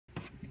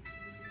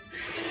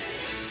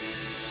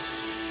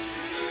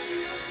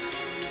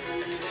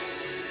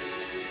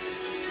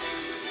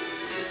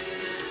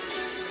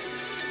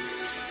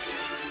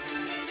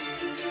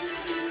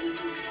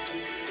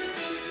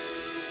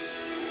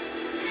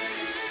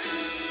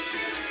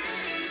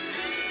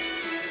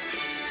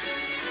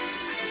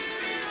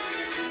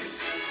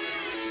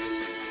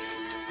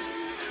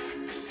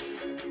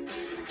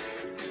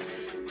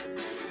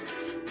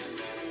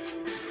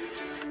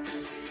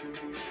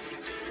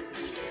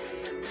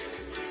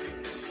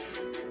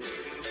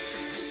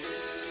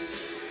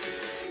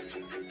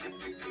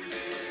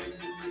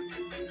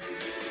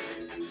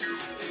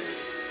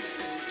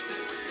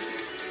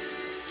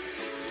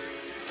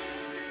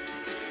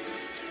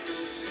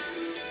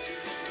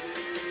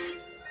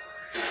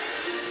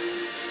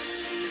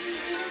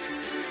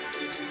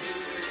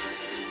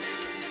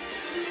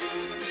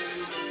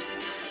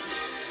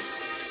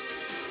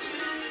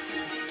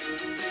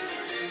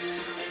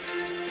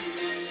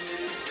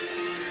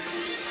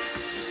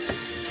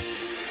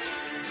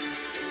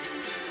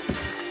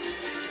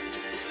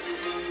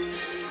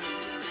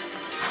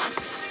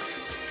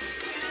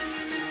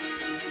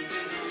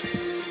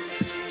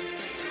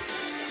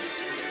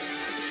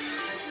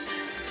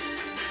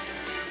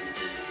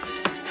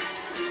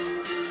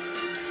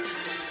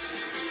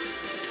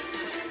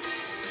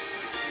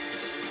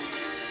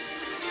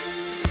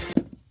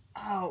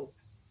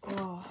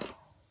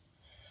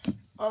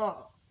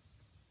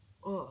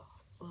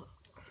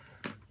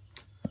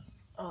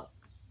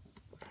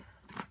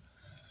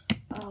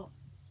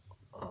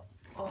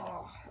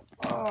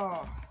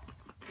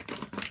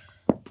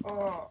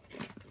Oh.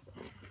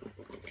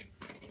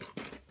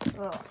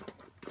 Oh.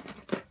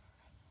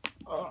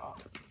 Oh.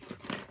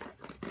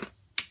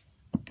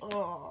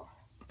 Oh.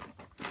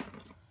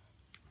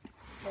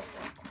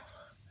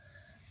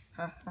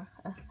 Ha ha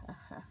ha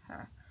ha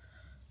ha.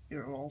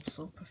 You're all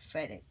so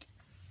pathetic.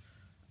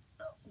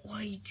 Why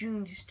are you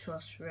doing this to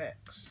us,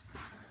 Rex?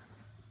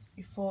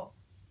 You thought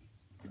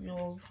we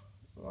all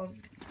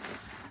loved you.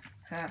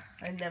 Ha,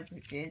 I never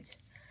did.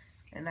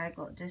 And I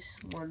got this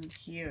one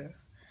here.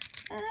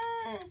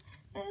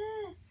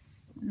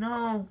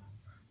 No.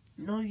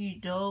 No, you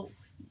don't.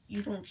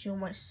 You don't kill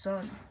my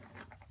son.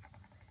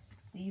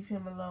 Leave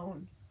him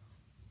alone.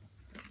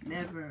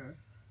 Never.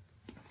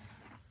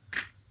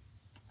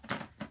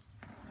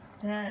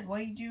 Dad, why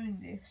are you doing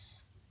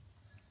this?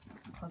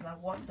 Because I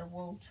want the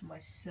world to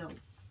myself.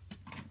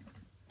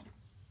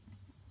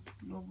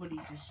 Nobody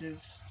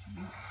deserves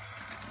you.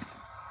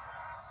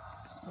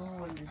 No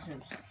one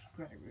deserves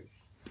subscribers.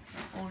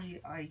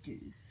 Only I do.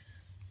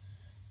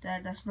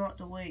 Dad, that's not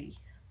the way.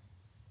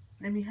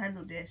 Let me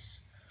handle this.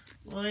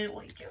 Wait,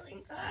 what are you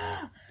doing?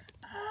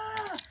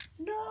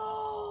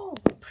 No!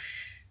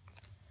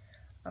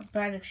 I'm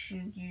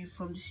banishing you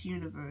from this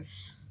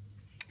universe.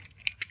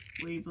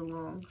 Where you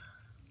belong.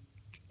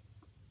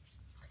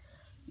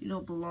 You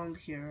don't belong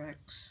here,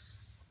 Rex.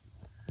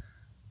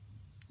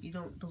 You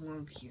don't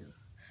belong here.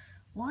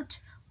 What?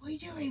 What are you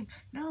doing?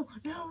 No,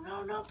 no,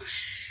 no, no.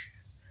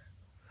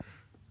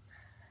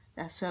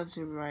 That serves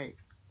him right.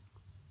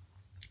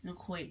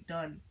 Look what you've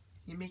done.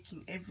 You're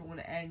making everyone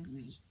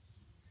angry.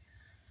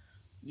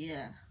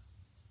 Yeah.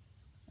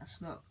 That's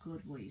not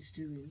good what he's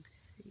doing.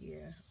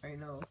 Yeah, I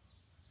know.